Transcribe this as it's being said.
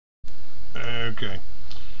Okay.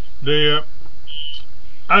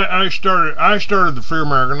 I started the Free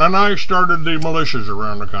American, and I started the militias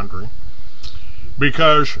around the country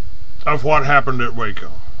because of what happened at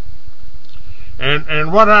Waco.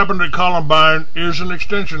 And what happened at Columbine is an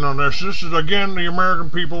extension on this. This is, again, the American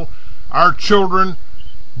people, our children,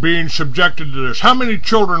 being subjected to this. How many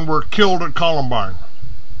children were killed at Columbine?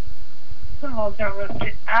 Well, there was,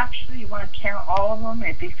 actually, you want to count all of them,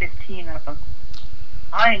 it'd be 15 of them.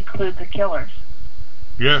 I include the killers.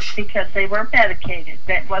 Yes. Because they were medicated.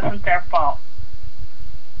 That wasn't their fault.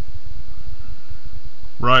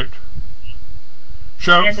 Right.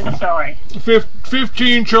 So, end of story.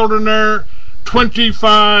 15 children there,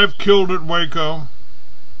 25 killed at Waco.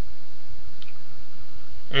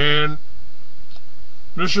 And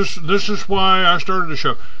this is why I started the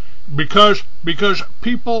show. Because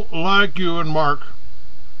people like you and Mark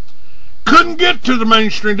couldn't get to the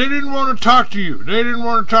mainstream. They didn't want to talk to you. They didn't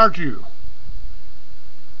want to talk to you.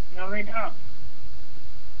 No, they don't.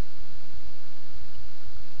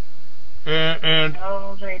 And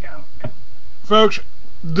no, they don't. Folks,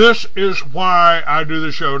 this is why I do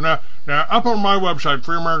the show. Now up on my website,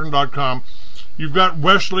 freeamerican.com, you've got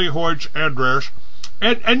Wesley Hoyt's address.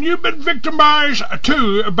 And you've been victimized,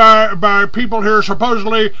 too, by people here,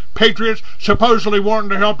 supposedly patriots, supposedly wanting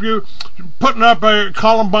to help you, putting up a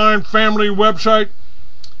Columbine family website.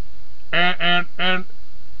 And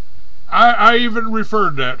I even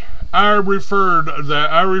referred that. I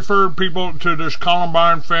referred people to this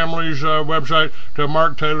Columbine family's website, to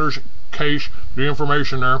Mark Taylor's case, the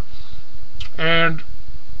information there. And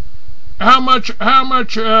how much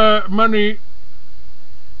money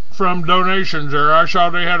from donations there? I saw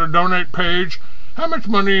they had a donate page. How much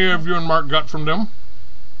money have you and Mark got from them?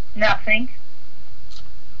 Nothing.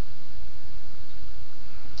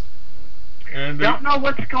 And don't know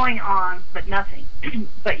what's going on, but nothing.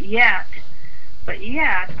 but yet,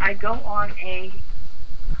 I go on a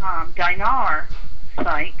Dinar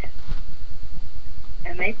site,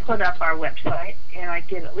 and they put up our website, and I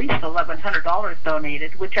get at least $1,100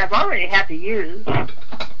 donated, which I've already had to use,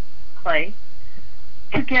 Clay,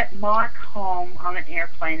 to get Mark home on an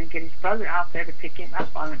airplane and get his brother out there to pick him up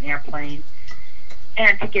on an airplane,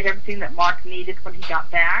 and to get everything that Mark needed when he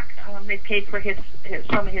got back. They paid for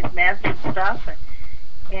some of his meds and stuff,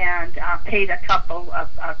 and paid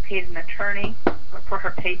paid an attorney for her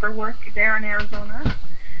paperwork there in Arizona,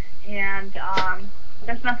 and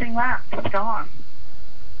there's nothing left. It's gone.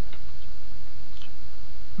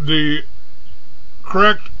 The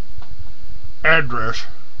correct address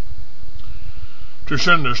to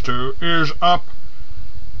send this to is up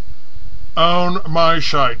on my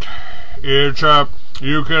site. It's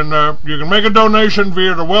you can make a donation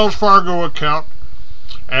via the Wells Fargo account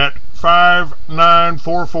at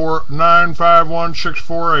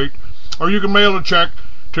 5944951648, or you can mail a check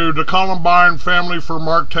to the Columbine family for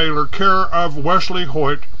Mark Taylor, care of Wesley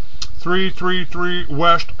Hoyt, 333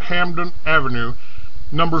 West Hamden Avenue,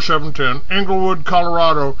 number 710, Englewood,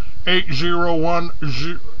 Colorado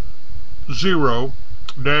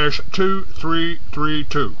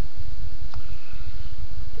 80110-2332.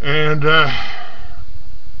 And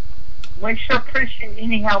we sure appreciate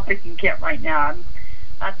any help we can get right now.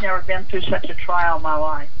 I've never been through such a trial in my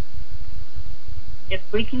life. If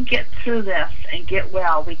we can get through this and get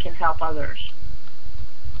well, we can help others.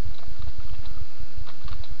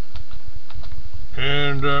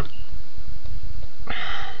 And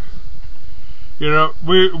you know,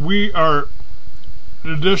 we are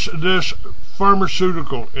this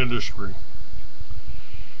pharmaceutical industry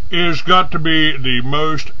is got to be the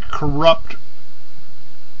most corrupt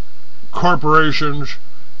corporations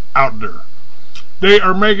out there. They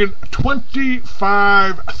are making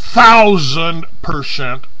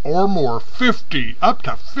 25,000% or more, up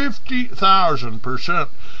to 50,000%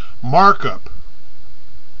 markup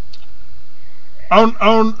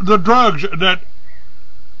on the drugs that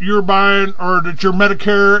you're buying or that your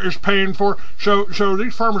Medicare is paying for. So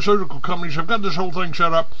these pharmaceutical companies have got this whole thing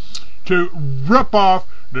set up to rip off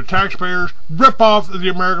the taxpayers, rip off the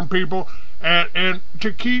American people, and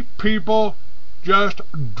to keep people just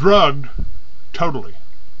drugged totally.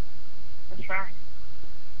 That's right.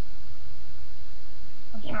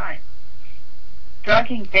 That's right.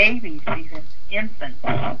 Drugging babies, even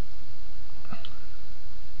infants.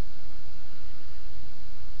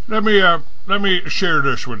 Let me share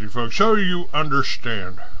this with you folks so you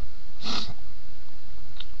understand.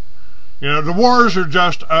 You know, the wars are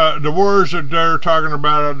just the wars that they're talking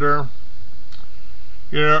about out there,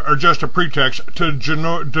 you know, are just a pretext to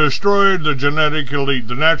destroy the genetic elite,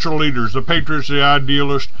 the natural leaders, the patriots, the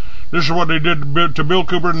idealists. This is what they did to Bill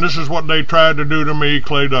Cooper, and this is what they tried to do to me,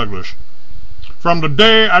 Clay Douglas. From the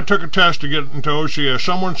day I took a test to get into OCS,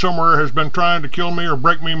 someone somewhere has been trying to kill me or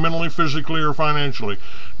break me mentally, physically, or financially.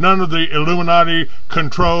 None of the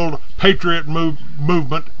Illuminati-controlled Patriot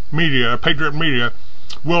movement media, Patriot media,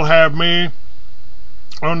 will have me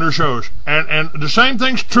on their shows. And the same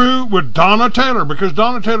thing's true with Donna Taylor, because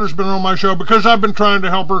Donna Taylor's been on my show because I've been trying to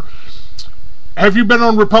help her. Have you been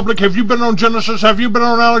on Republic? Have you been on Genesis? Have you been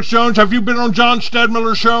on Alex Jones? Have you been on John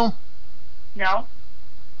Stadmiller's show? No.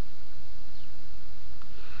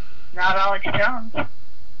 Not Alex Jones.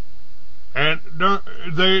 And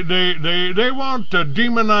they want to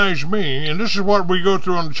demonize me, and this is what we go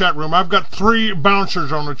through on the chat room. I've got 3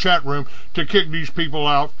 bouncers on the chat room to kick these people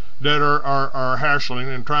out that are hassling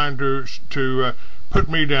and trying to put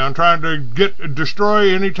me down, trying to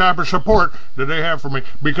destroy any type of support that they have for me,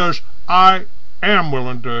 because I am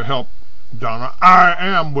willing to help Donna. I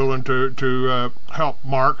am willing to help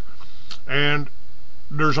Mark, and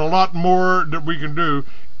there's a lot more that we can do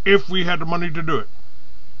if we had the money to do it.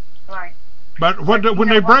 Right. But when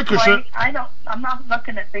they break us, I'm not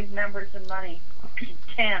looking at big numbers of money.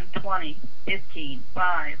 10, 20, 15,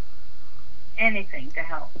 5, anything to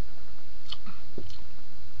help.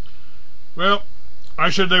 Well, I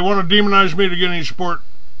said they want to demonize me to get any support,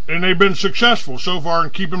 and they've been successful so far in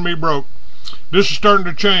keeping me broke. This is starting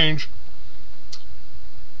to change.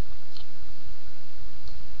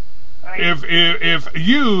 If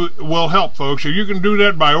you will help, folks, if you can do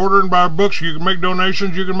that by ordering my books, you can make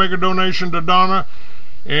donations. You can make a donation to Donna,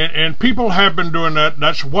 and people have been doing that.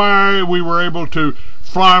 That's why we were able to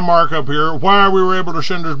fly Mark up here, why we were able to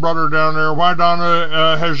send his brother down there, why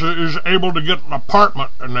Donna is able to get an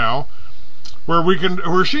apartment now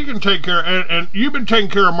where she can take care, and you've been taking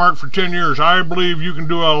care of Mark for 10 years. I believe you can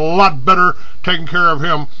do a lot better taking care of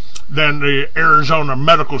him than the Arizona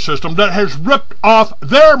medical system that has ripped off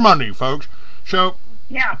their money, folks. So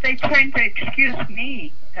yeah, they tried to excuse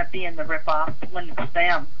me of being the ripoff when it's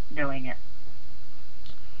them doing it.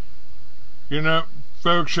 You know,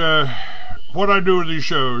 folks, what I do with these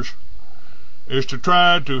shows is to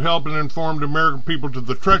try to help and inform the American people to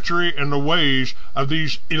the treachery and the ways of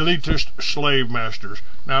these elitist slave masters.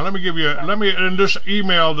 Now, let me give you, in this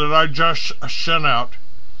email that I just sent out,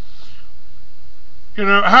 you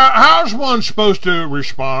know, how's one supposed to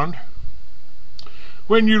respond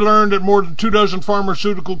when you learn that more than 24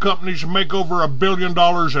 pharmaceutical companies make over $1 billion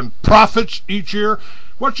in profits each year?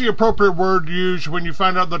 What's the appropriate word to use when you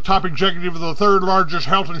find out the top executive of the 3rd largest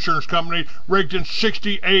health insurance company raked in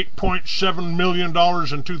 $68.7 million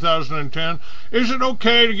in 2010? Is it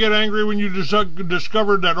okay to get angry when you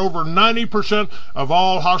discovered that over 90% of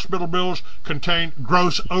all hospital bills contain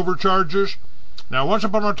gross overcharges? Now, once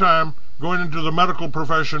upon a time, going into the medical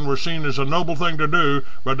profession was seen as a noble thing to do,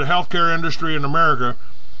 but the healthcare industry in America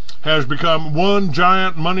has become one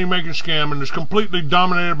giant money-making scam and is completely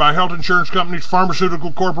dominated by health insurance companies,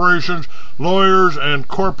 pharmaceutical corporations, lawyers, and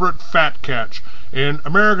corporate fat cats. In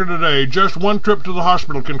America today, just one trip to the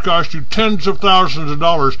hospital can cost you tens of thousands of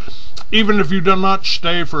dollars, even if you do not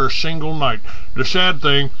stay for a single night. The sad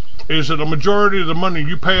thing is that a majority of the money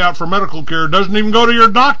you pay out for medical care doesn't even go to your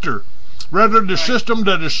doctor. Rather, the system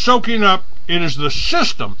that is soaking up, it is the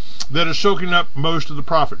system that is soaking up most of the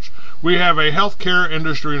profits. We have a healthcare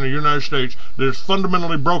industry in the United States that is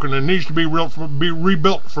fundamentally broken and needs to be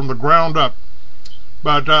rebuilt from the ground up.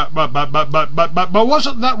 But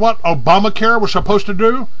wasn't that what Obamacare was supposed to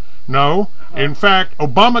do? No. In fact,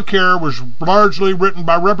 Obamacare was largely written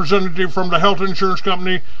by representatives from the health insurance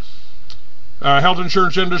company, health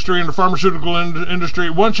insurance industry, and the pharmaceutical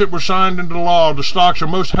industry. Once it was signed into law, the stocks of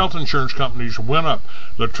most health insurance companies went up.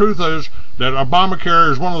 The truth is that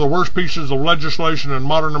Obamacare is one of the worst pieces of legislation in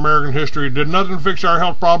modern American history. It did nothing to fix our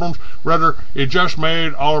health problems. Rather, it just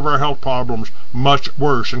made all of our health problems much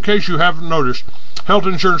worse. In case you haven't noticed, health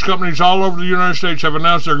insurance companies all over the United States have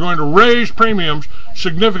announced they're going to raise premiums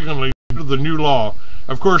significantly due to the new law.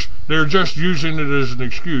 Of course, they're just using it as an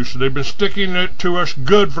excuse. They've been sticking it to us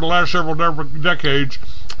good for the last several decades,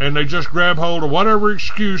 and they just grab hold of whatever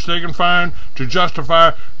excuse they can find to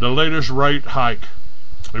justify the latest rate hike.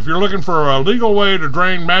 If you're looking for a legal way to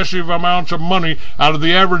drain massive amounts of money out of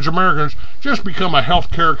the average Americans, just become a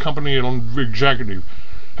healthcare company executive.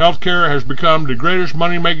 Healthcare has become the greatest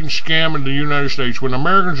money-making scam in the United States. When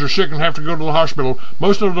Americans are sick and have to go to the hospital,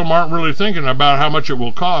 most of them aren't really thinking about how much it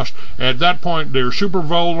will cost. At that point, they're super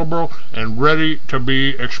vulnerable and ready to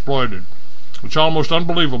be exploited. It's almost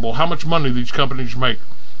unbelievable how much money these companies make.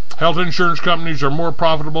 Health insurance companies are more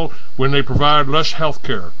profitable when they provide less health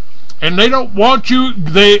care. And they don't want you,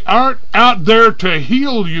 they aren't out there to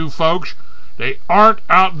heal you, folks. They aren't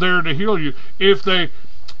out there to heal you. If they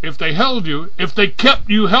held you, if they kept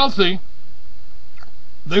you healthy,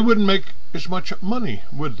 they wouldn't make as much money,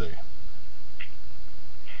 would they?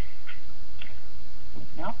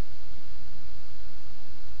 No.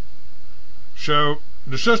 So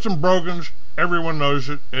the system brokens, everyone knows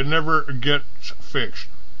it, it never gets fixed.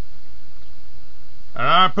 And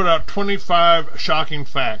I put out 25 shocking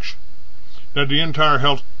facts that the entire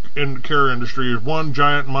health and care industry is one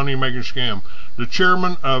giant money-making scam. The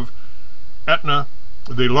chairman of Aetna,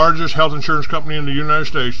 the largest health insurance company in the United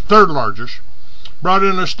States, third largest, brought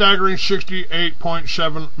in a staggering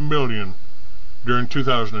 $68.7 million during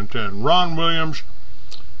 2010. Ron Williams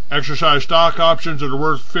exercised stock options that are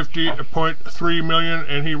worth $50.3 million,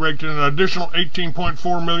 and he raked in an additional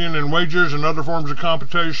 $18.4 million in wages and other forms of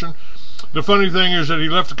compensation. The funny thing is that he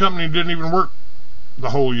left the company and didn't even work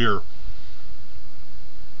the whole year.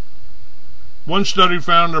 One study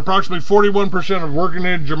found that approximately 41% of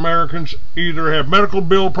working-age Americans either have medical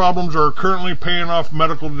bill problems or are currently paying off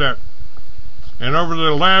medical debt. And over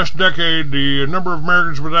the last decade, the number of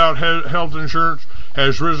Americans without health insurance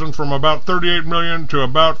has risen from about 38 million to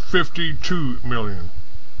about 52 million.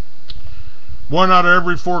 1 out of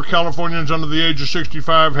every 4 Californians under the age of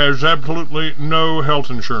 65 has absolutely no health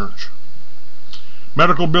insurance.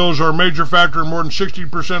 Medical bills are a major factor in more than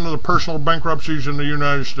 60% of the personal bankruptcies in the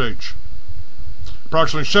United States.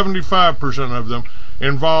 Approximately 75% of them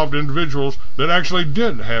involved individuals that actually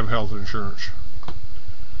did have health insurance.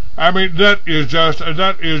 I mean, that is just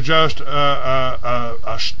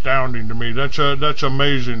astounding to me. That's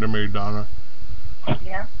amazing to me, Donna.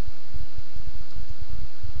 Yeah.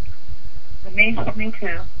 Amazing me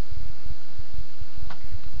too.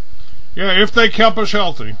 Yeah, if they kept us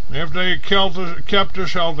healthy, kept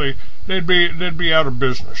us healthy, they'd be out of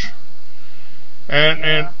business.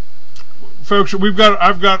 And folks,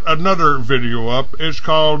 I've got another video up. It's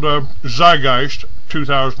called Zeitgeist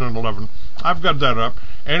 2011. I've got that up,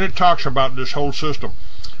 and it talks about this whole system.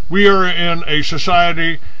 We are in a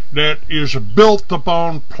society that is built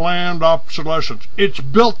upon planned obsolescence. It's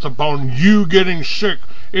built upon you getting sick.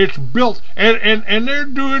 It's built, and they're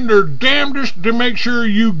doing their damnedest to make sure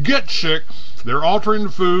you get sick. They're altering the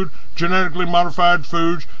food, genetically modified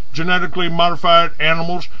foods, genetically modified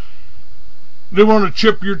animals. They want to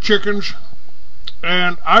chip your chickens.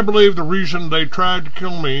 And I believe the reason they tried to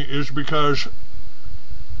kill me is because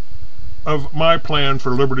of my plan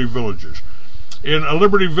for Liberty Villages. In a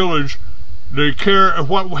Liberty Village, the care of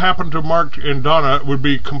what happened to Mark and Donna would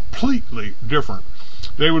be completely different.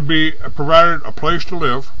 They would be provided a place to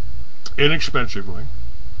live inexpensively.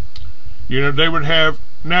 You know, they would have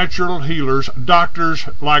natural healers, doctors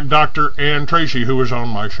like Dr. Ann Tracy, who was on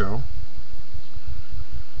my show,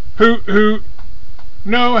 who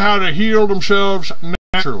know how to heal themselves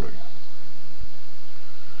naturally.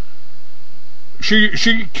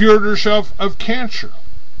 She cured herself of cancer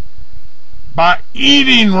by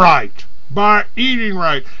eating right. By eating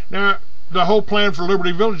right. Now, the whole plan for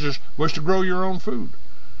Liberty Villages was to grow your own food.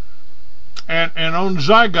 And on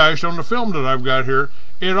Zeitgeist, on the film that I've got here,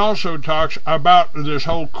 it also talks about this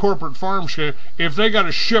whole corporate farm scam. If they got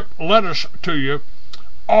to ship lettuce to you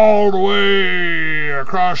all the way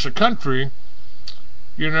across the country,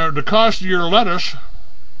 you know, the cost of your lettuce,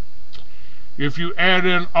 if you add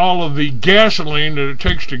in all of the gasoline that it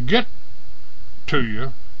takes to get to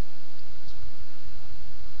you,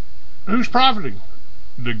 who's profiting?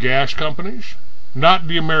 The gas companies, not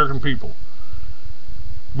the American people.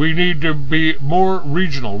 We need to be more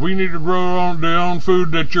regional. We need to grow their own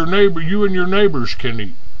food that you and your neighbors can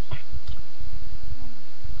eat.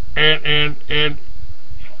 And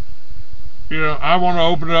you know, I want to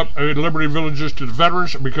open up Liberty Villages to the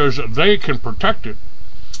veterans because they can protect it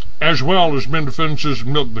as well as mend the fences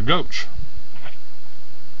and milk the goats.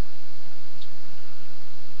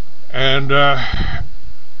 And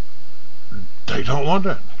they don't want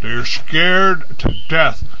that. They're scared to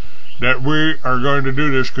death that we are going to do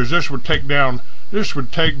this because this would take down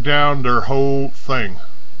their whole thing,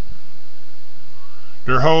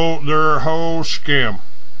 their whole scam.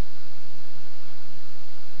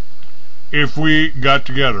 If we got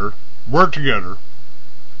together, work together,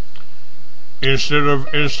 instead of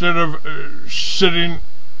sitting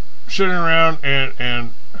around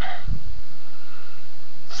and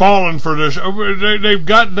falling for this.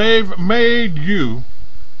 They've made you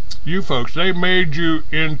folks, they made you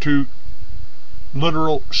into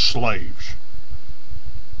literal slaves.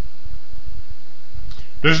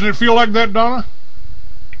 Doesn't it feel like that, Donna?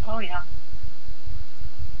 Oh yeah,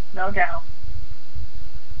 no doubt.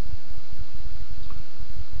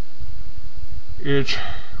 It's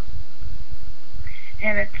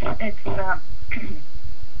it's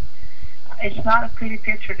not a pretty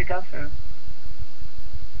picture to go through.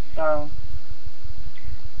 So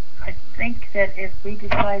said, if we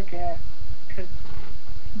decide to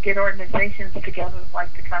get organizations together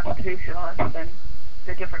like the Constitutionalists and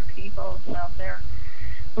the different peoples out there,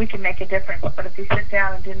 we can make a difference. But if we sit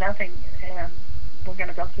down and do nothing, and we're going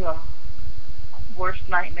to go through a worst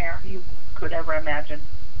nightmare you could ever imagine.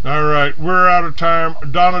 All right, we're out of time.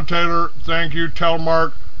 Donna Taylor, thank you. Tell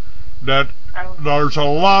Mark that there's a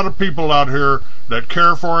lot of people out here that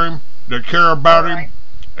care for him, that care about him,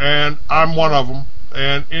 and I'm one of them.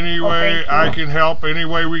 And any way I can help, any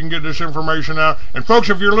way we can get this information out. And folks,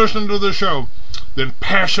 if you're listening to the show, then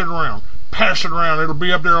pass it around. Pass it around. It'll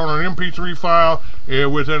be up there on an MP3 file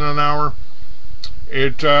within an hour.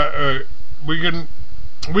 We can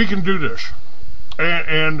do this.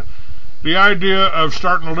 And the idea of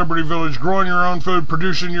starting a Liberty Village, growing your own food,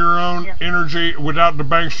 producing your own energy without the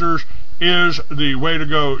banksters is the way to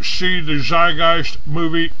go. See the Zeitgeist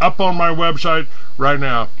movie up on my website right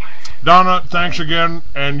now. Donna, thanks again,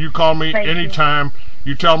 and you call me anytime.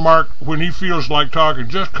 You tell Mark when he feels like talking,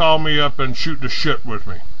 just call me up and shoot the shit with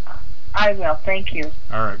me. I will. Thank you.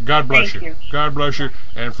 All right. God bless you. God bless you.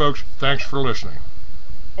 And folks, thanks for listening.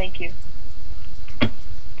 Thank you.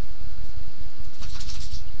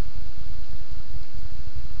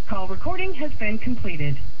 Call recording has been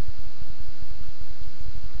completed.